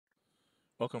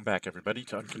Welcome back, everybody,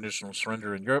 to Unconditional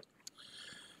Surrender in Europe,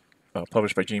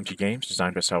 published by GMT Games,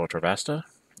 designed by Salvatore Vasta.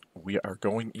 We are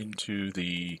going into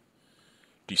the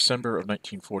December of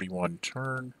 1941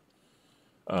 turn.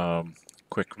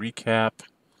 Quick recap.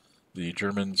 The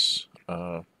Germans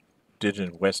did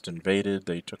in West invaded.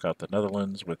 They took out the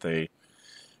Netherlands with a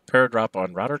paradrop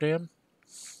on Rotterdam.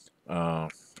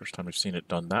 First time we've seen it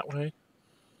done that way.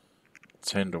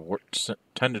 Tended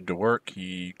to work.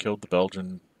 He killed the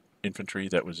Belgian infantry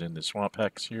that was in the swamp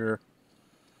hex here.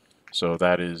 So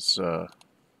that is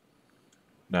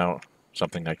now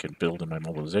something I can build in my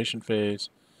mobilization phase.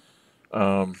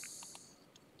 Here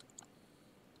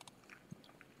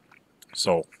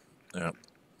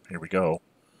we go.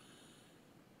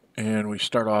 And we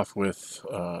start off with,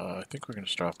 I think we're going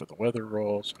to start off with the weather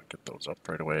roll, so I'll get those up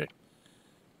right away.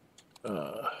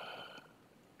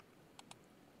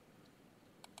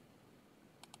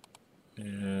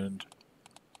 And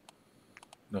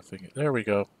nothing, there we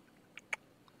go.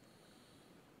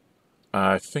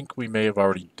 I think we may have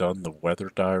already done the weather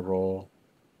die roll.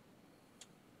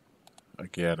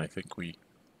 Again, I think we...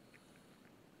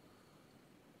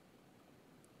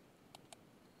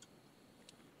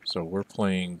 So we're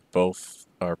playing, both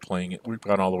are playing it. We've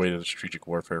gone all the way to the strategic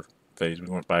warfare phase. We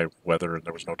went by weather and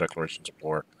there was no declarations of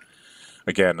war.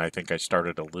 Again, I think I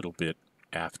started a little bit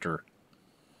after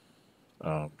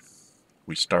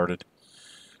we started.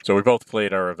 So we both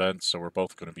played our events, so we're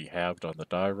both going to be halved on the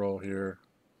die roll here.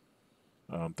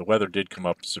 The weather did come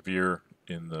up severe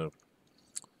in the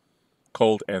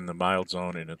cold and the mild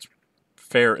zone, and it's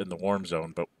fair in the warm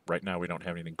zone, but right now we don't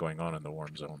have anything going on in the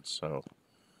warm zone, so...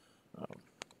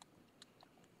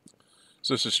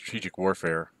 So this is strategic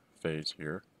warfare phase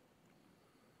here.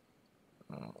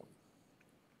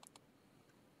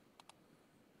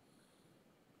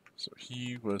 So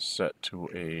he was set to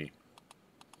a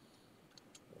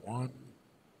 1.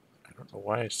 I don't know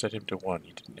why I set him to 1.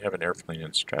 He didn't have an airplane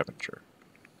in Stavanger.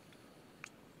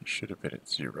 He should have been at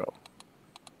 0.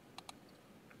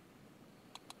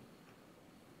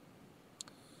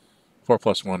 Four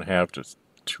plus 1 halved to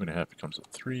 2.5 becomes a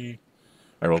 3.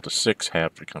 I rolled a 6,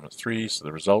 halved to become a 3, so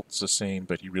the result's the same,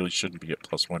 but he really shouldn't be at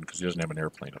 +1 because he doesn't have an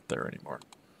airplane up there anymore.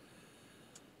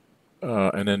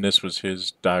 And then this was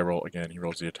his die roll. Again, he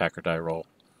rolls the attacker die roll.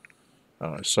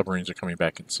 His submarines are coming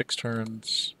back in 6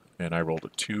 turns, and I rolled a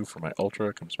 2 for my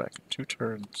Ultra. Comes back in 2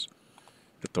 turns.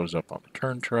 Get those up on the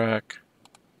turn track.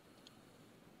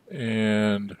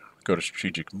 And go to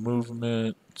strategic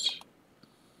movement.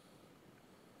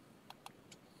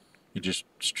 He just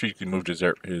strategically moved his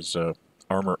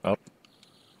armor up.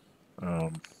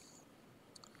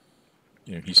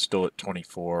 He's still at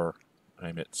 24.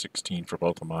 I'm at 16 for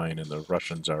both of mine, and the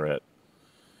Russians are at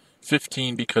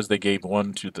 15 because they gave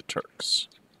 1 to the Turks,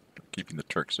 keeping the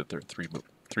Turks at their 3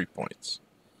 points.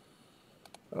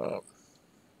 Why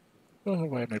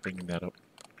am I bringing that up?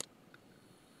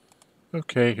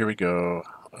 Okay, here we go.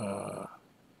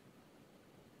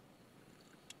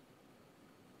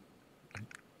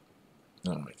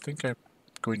 No, I think I'm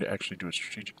going to actually do a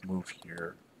strategic move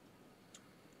here.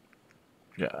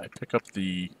 Yeah, I pick up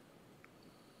the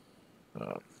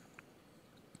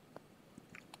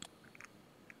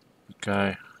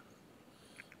guy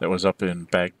that was up in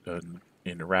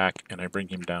in Iraq, and I bring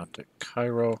him down to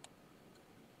Cairo.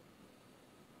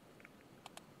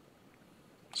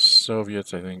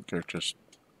 Soviets, I think, are just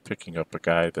picking up a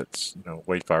guy that's,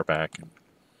 way far back and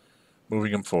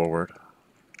moving him forward.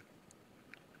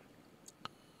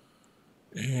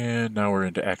 And now we're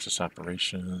into Axis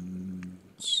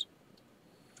operations.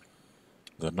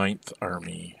 The 9th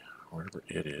Army, wherever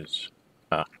it is.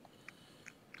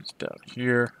 It's down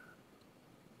here.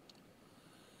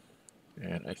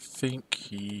 And I think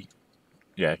he's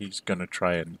going to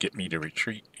try and get me to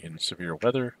retreat in severe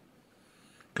weather.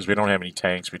 Because we don't have any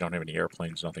tanks, we don't have any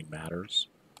airplanes, nothing matters.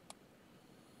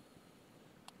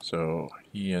 So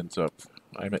he ends up,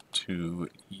 I'm at 2,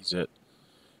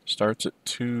 starts at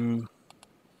 2.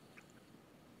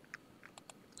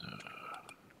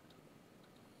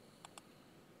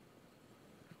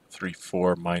 3,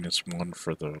 4, -1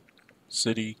 for the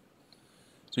city.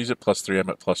 So he's at +3, I'm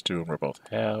at +2, and we're both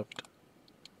halved.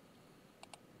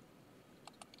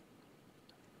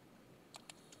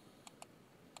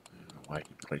 I don't know why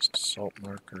he placed assault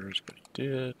markers, but he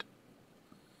did.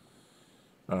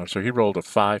 So he rolled a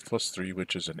 5 +3,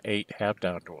 which is an 8, halved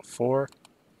down to a 4.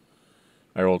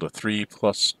 I rolled a 3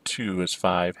 + 2 is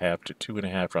 5, halved to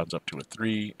 2.5, rounds up to a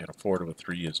 3, and a 4 to a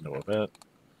 3 is no event.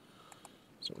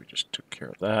 So we just took care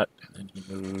of that, and then he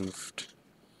moved.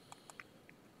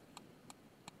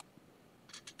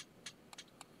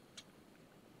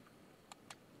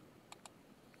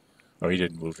 Oh, he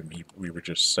didn't move him. We were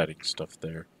just setting stuff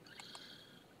there.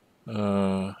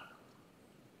 1,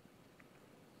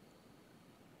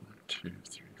 2,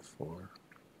 3, 4.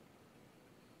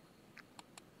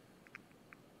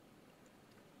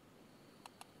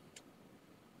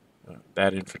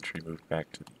 That infantry moved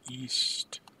back to the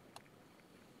east.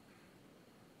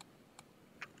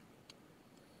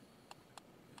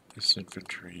 This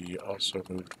infantry also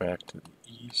moved back to the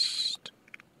east.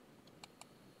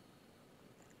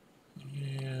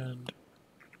 And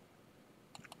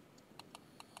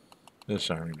this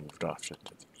army moved off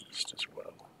into the east as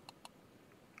well.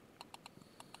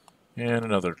 And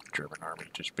another German army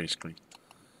just basically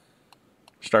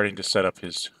starting to set up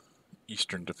his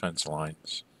eastern defense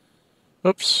lines.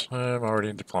 Oops, I'm already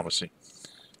in diplomacy.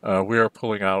 We are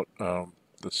pulling out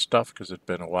the stuff because it's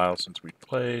been a while since we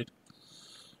played.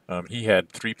 He had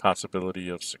 3 possibility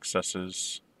of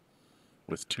successes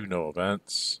with 2 no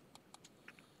events.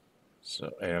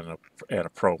 So and a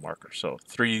pro marker. So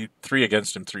 3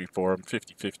 against him, 3 for him,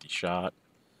 50-50 shot.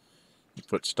 He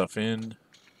put stuff in.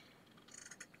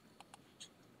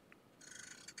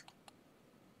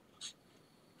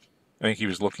 I think he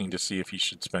was looking to see if he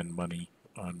should spend money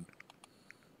on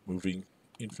moving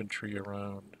infantry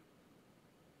around.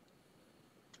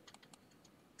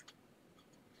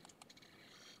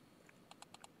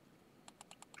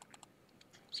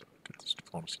 So get this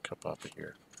diplomacy cup off of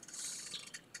here.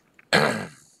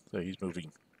 So he's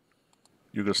moving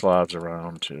Yugoslavs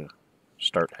around to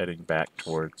start heading back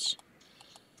towards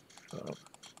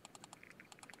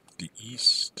the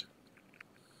east.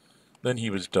 Then he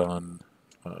was done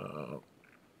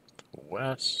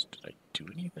west. Did I do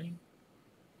anything?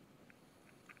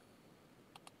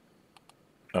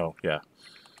 Oh, yeah.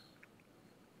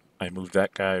 I moved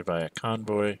that guy via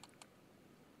convoy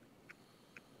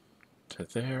to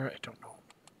there. I don't know.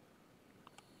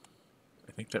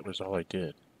 I think that was all I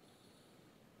did.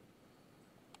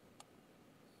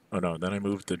 Oh, no. Then I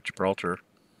moved the Gibraltar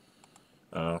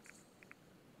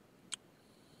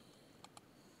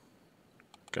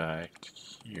guy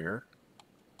here.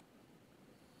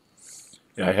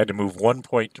 Yeah, I had to move 1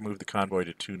 point to move the convoy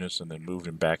to Tunis and then move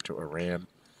him back to Iran.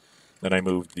 Then I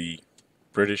moved the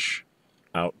British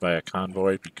out via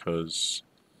convoy because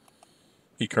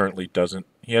he currently doesn't.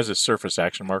 He has a surface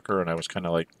action marker, and I was kind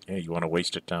of like, hey, you want to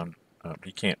waste it down?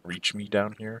 He can't reach me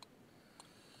down here.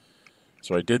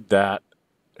 So I did that,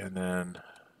 and then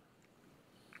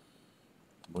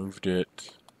moved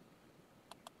it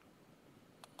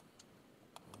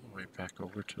all the way back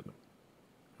over to the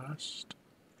west.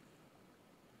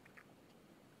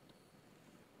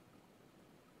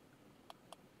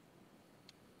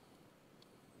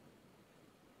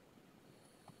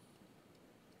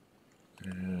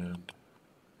 And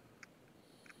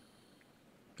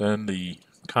then the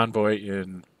convoy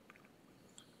in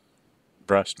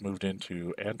Brest moved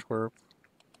into Antwerp.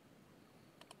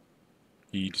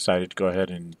 He decided to go ahead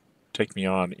and take me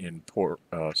on in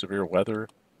severe weather.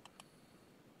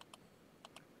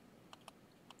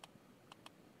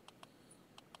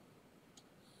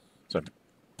 So I'm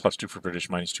 +2 for British,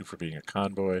 -2 for being a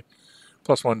convoy.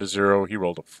 +1 to 0. He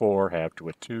rolled a 4, halved to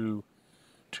a 2,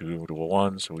 2 to a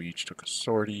 1. So we each took a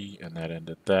sortie, and that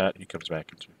ended that. He comes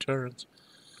back in 2 turns.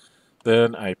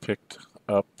 Then I picked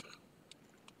up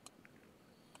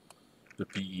the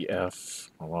BEF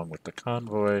along with the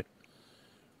convoy,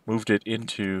 moved it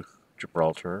into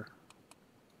Gibraltar,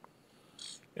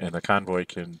 and the convoy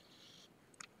can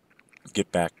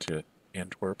get back to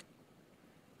Antwerp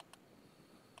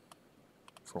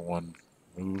for 1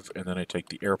 move, and then I take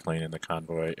the airplane in the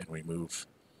convoy and we move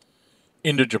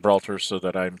into Gibraltar so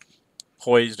that I'm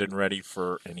poised and ready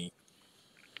for any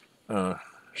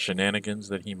shenanigans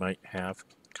that he might have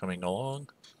coming along.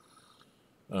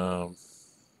 And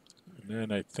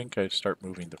then I think I start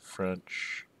moving the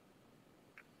French.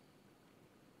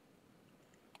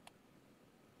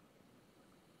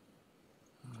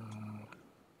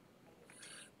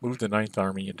 Move the 9th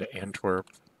Army into Antwerp.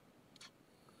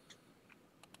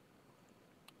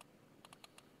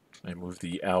 I move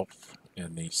the Alpha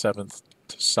and the 7th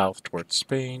to south towards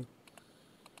Spain.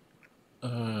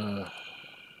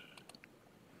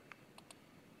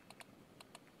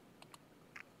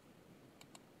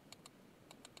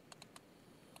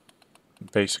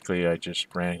 Basically, I just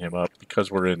ran him up.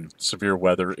 Because we're in severe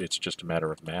weather, it's just a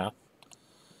matter of math.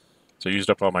 So I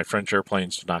used up all my French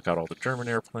airplanes to knock out all the German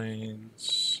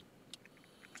airplanes.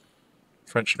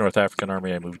 French North African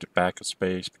Army, I moved it back a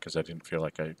space because I didn't feel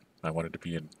like I wanted to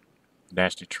be in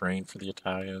nasty terrain for the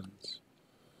Italians.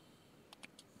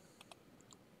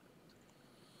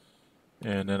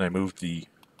 And then I moved the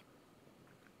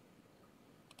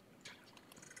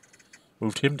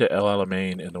Moved him to El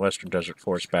Alamein in the Western Desert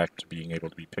Force back to being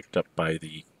able to be picked up by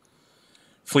the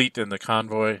fleet and the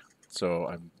convoy. So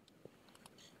I'm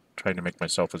trying to make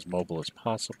myself as mobile as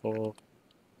possible.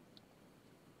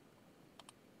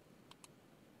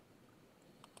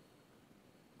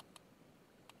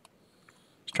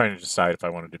 I was trying to decide if I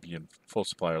wanted to be in full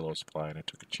supply or low supply, and I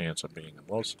took a chance on being in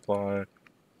low supply.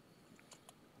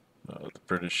 The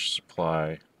British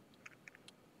supply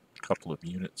a couple of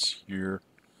units here.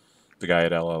 The guy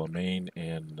at El Alamein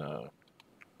and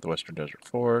the Western Desert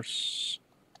Force.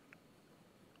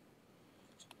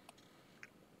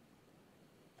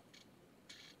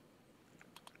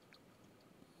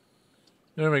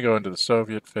 Then we go into the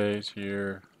Soviet phase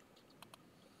here.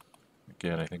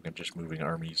 Again, I think I'm just moving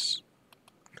armies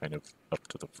kind of up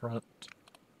to the front.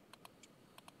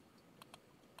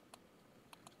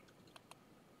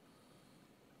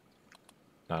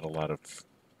 Not a lot of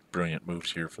brilliant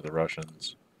moves here for the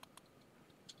Russians.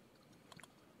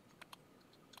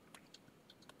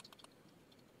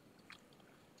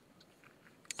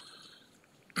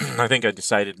 I think I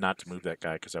decided not to move that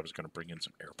guy because I was going to bring in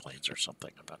some airplanes or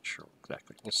something. I'm not sure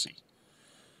exactly. We'll see.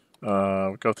 We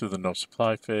go through the no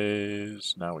supply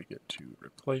phase. Now we get to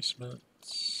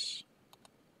replacements.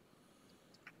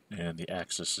 And the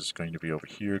Axis is going to be over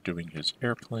here doing his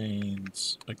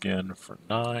airplanes again for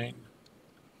 9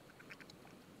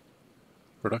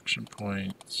 production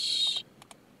points.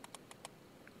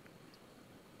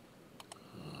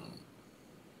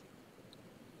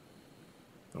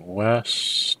 The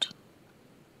West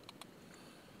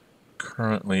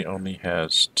currently only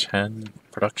has 10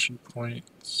 production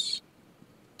points.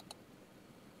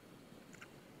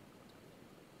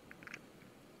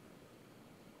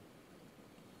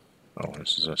 Oh,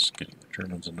 this is us getting the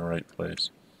Germans in the right place.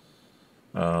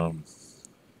 So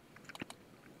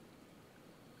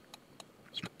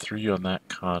 3 on that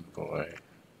convoy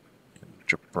in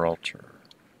Gibraltar.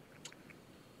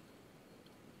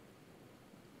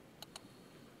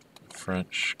 The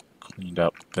French cleaned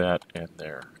up that and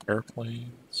their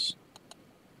airplanes.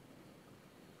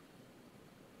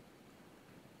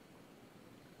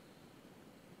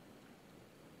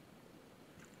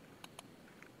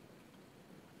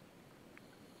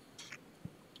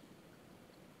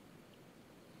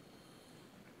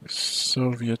 The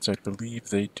Soviets, I believe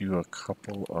they do a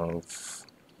couple of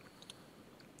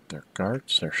their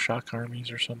guards, their shock armies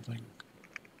or something.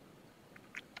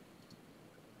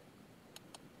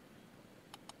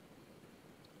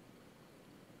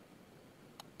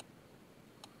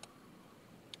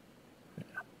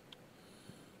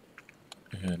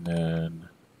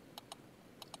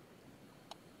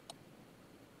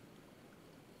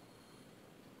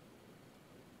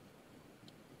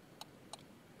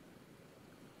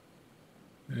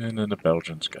 And then the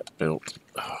Belgians got built.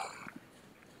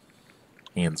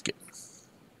 Hands getting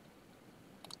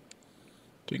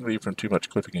tingly from too much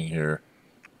clicking here.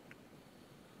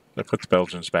 I put the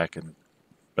Belgians back in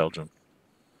Belgium.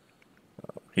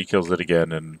 He kills it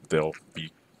again and they'll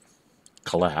be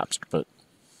collapsed, but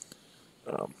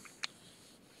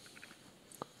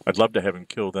I'd love to have him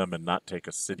kill them and not take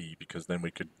a city, because then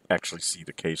we could actually see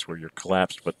the case where you're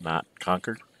collapsed but not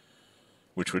conquered,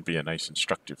 which would be a nice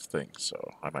instructive thing,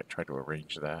 so I might try to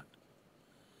arrange that.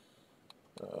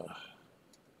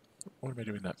 What am I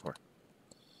doing that for?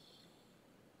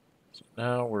 So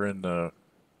now we're in the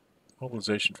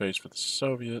mobilization phase for the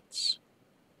Soviets.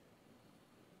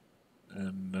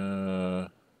 And, I don't know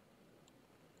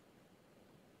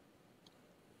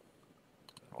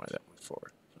why that went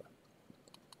forward. So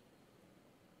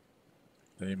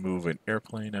they move an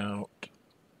airplane out.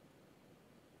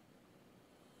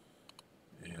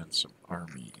 And some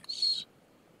armies.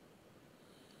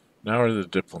 Now we're in the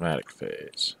diplomatic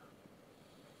phase.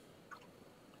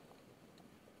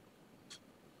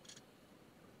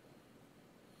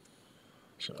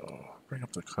 So, bring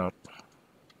up the cup.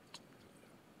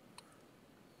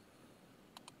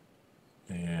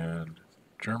 And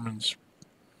Germans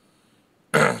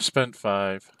spent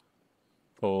 5,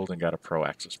 pulled, and got a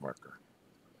pro-axis marker.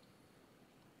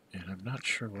 And I'm not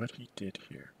sure what he did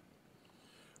here.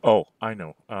 Oh, I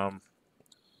know. The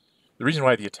reason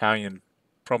why the Italian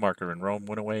pro marker in Rome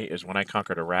went away is when I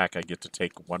conquered Iraq, I get to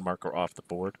take 1 marker off the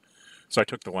board. So I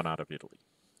took the 1 out of Italy.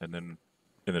 And then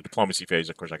in the diplomacy phase,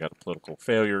 of course, I got a political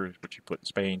failure, which he put in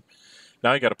Spain.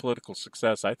 Now I got a political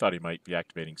success. I thought he might be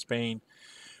activating Spain,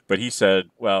 but he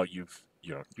said, "Well, you're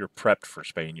prepped for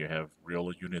Spain. You have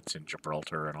real units in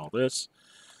Gibraltar and all this."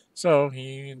 So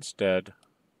he instead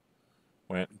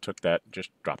went and took that and just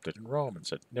dropped it in Rome and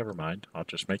said, "Never mind. I'll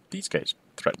just make these guys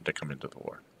threaten to come into the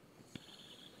war."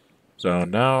 So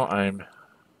now I'm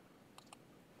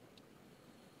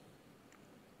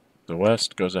the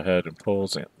West goes ahead and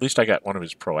pulls. At least I got one of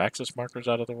his pro-axis markers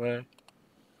out of the way.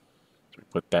 So we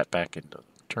put that back into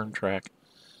turn track.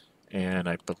 And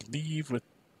I believe with...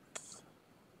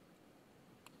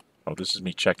 Oh, this is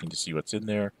me checking to see what's in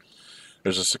there.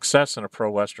 There's a success and a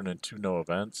pro-Western and 2 no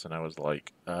events. And I was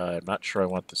like, I'm not sure I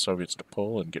want the Soviets to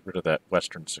pull and get rid of that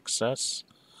Western success.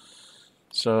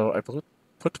 So I put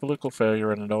the political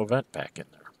failure and a no event back in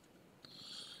there.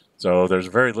 So there's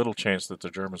very little chance that the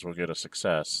Germans will get a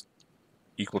success.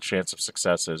 Equal chance of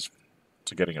success as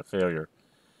to getting a failure.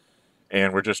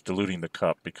 And we're just diluting the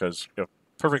cup because,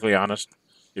 perfectly honest,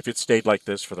 if it stayed like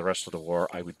this for the rest of the war,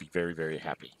 I would be very, very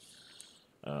happy.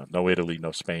 No Italy,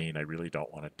 no Spain. I really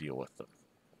don't want to deal with them.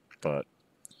 But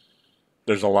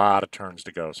there's a lot of turns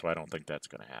to go, so I don't think that's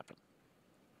going to happen.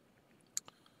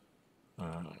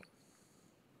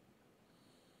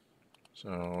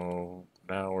 So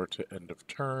now we're to end of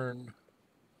turn.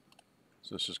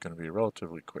 So this is going to be a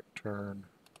relatively quick turn.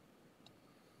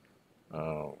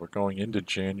 We're going into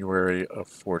January of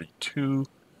 42.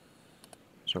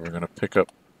 So we're going to pick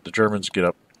up, the Germans get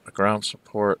up a ground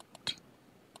support.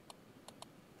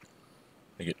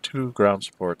 They get 2 ground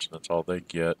supports, and that's all they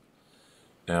get.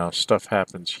 Now stuff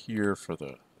happens here for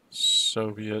the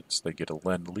Soviets. They get a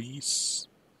Lend-Lease.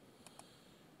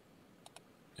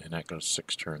 And that goes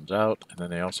 6 turns out. And then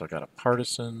they also got a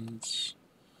Partisans,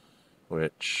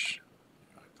 which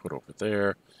I put over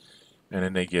there. And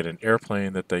then they get an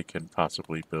airplane that they can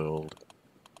possibly build.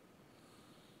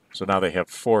 So now they have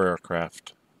 4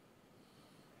 aircraft.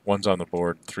 1's on the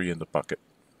board, 3 in the bucket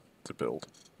to build.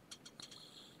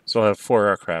 So I'll have 4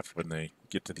 aircraft when they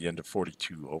get to the end of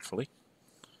 42, hopefully.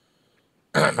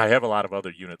 I have a lot of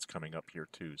other units coming up here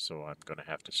too, so I'm going to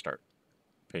have to start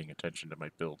paying attention to my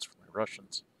builds for my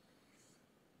Russians.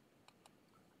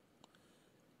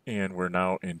 And we're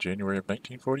now in January of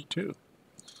 1942.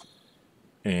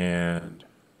 And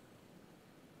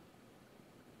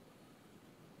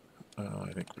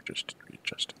I think we're just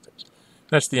readjusting things.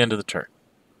 That's the end of the turn.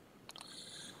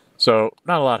 So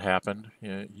not a lot happened.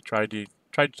 He tried to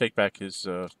take back his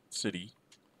city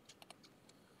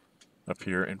up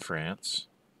here in France.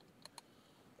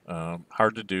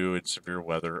 Hard to do in severe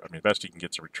weather. I mean, best he can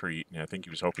get a retreat, and I think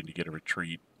he was hoping to get a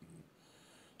retreat and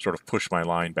sort of push my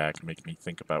line back and make me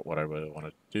think about what I really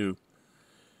wanted to do.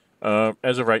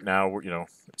 As of right now,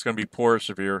 it's going to be poor or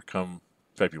severe come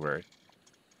February.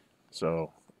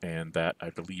 So, and that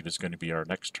I believe is going to be our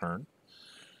next turn.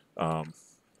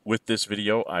 With this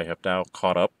video, I have now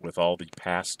caught up with all the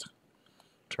past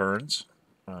turns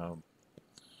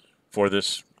for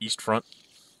this East Front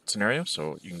scenario,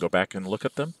 so you can go back and look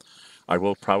at them. I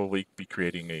will probably be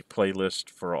creating a playlist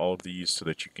for all of these so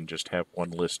that you can just have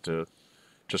one list to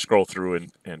scroll through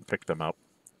and pick them out.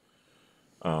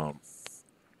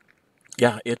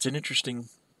 Yeah, it's an interesting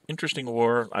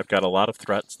war. I've got a lot of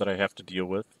threats that I have to deal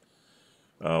with.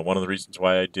 One of the reasons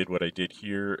why I did what I did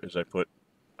here is I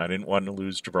didn't want to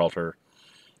lose Gibraltar,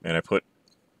 and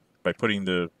by putting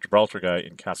the Gibraltar guy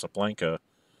in Casablanca,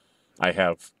 I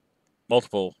have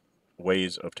multiple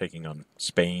ways of taking on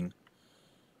Spain.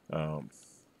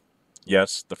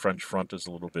 Yes, the French front is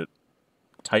a little bit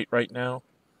tight right now,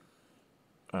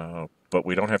 but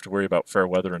we don't have to worry about fair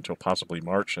weather until possibly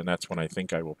March, and that's when I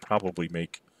think I will probably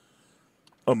make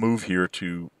a move here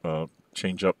to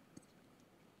change up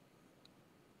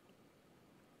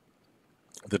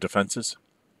the defenses.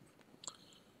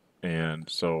 And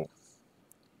so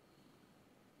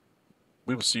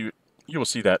we will see. You will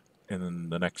see that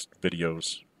in the next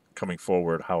videos coming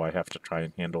forward, how I have to try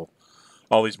and handle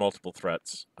all these multiple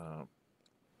threats.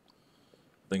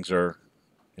 Things are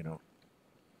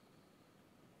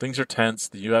tense.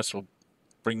 The U.S. will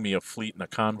bring me a fleet and a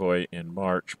convoy in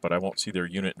March, but I won't see their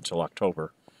unit until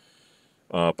October.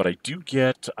 But I do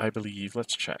get, I believe,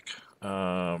 let's check.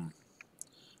 I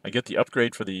get the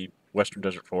upgrade for the Western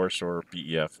Desert Force, or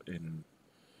BEF, in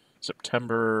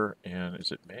September, and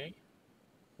is it May?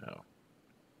 No.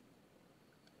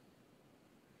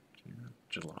 June,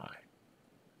 July.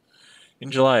 In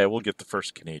July, I will get the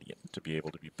first Canadian to be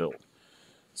able to be built.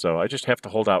 So I just have to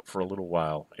hold out for a little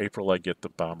while. April, I get the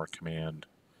Bomber Command.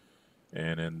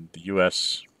 And in the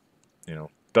U.S.,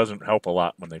 doesn't help a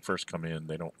lot when they first come in.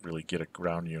 They don't really get a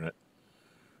ground unit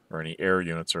or any air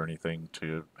units or anything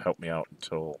to help me out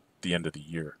until the end of the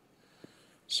year.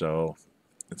 So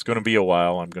it's going to be a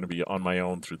while. I'm going to be on my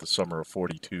own through the summer of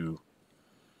 42.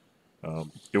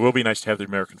 It will be nice to have the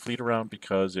American fleet around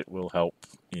because it will help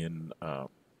in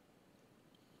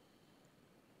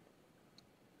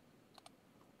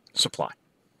supply.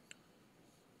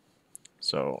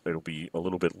 So it'll be a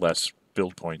little bit less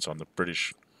build points on the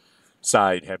British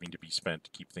side having to be spent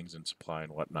to keep things in supply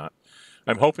and whatnot.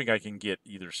 I'm hoping I can get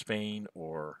either Spain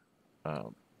or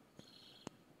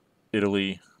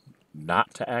Italy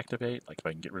not to activate. Like if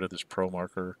I can get rid of this pro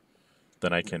marker,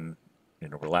 then I can,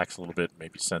 relax a little bit,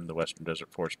 maybe send the Western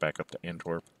Desert Force back up to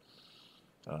Antwerp.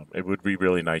 It would be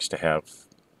really nice to have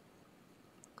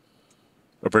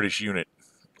a British unit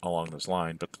along this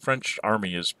line, but the French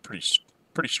army is pretty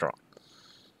strong.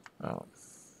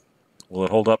 Will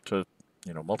it hold up to,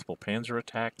 multiple Panzer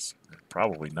attacks?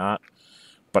 Probably not,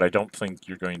 but I don't think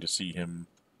you're going to see him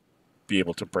be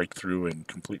able to break through and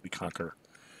completely conquer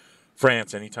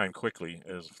France anytime quickly,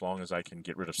 as long as I can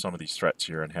get rid of some of these threats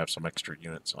here and have some extra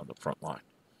units on the front line.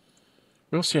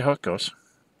 We'll see how it goes.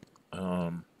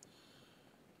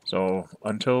 So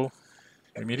until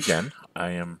we meet again,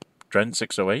 I am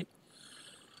Dren608.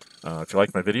 If you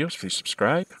like my videos, please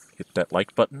subscribe. Hit that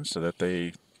like button so that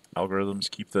algorithms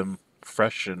keep them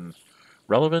fresh and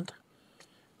relevant.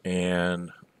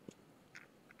 And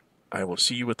I will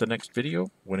see you with the next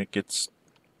video when it gets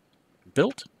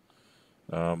built.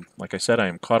 Like I said, I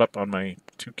am caught up on my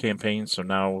 2 campaigns, so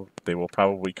now they will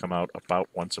probably come out about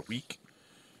once a week,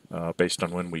 based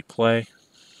on when we play.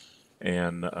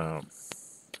 And,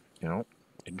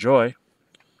 enjoy.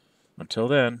 Until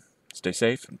then, stay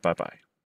safe and bye-bye.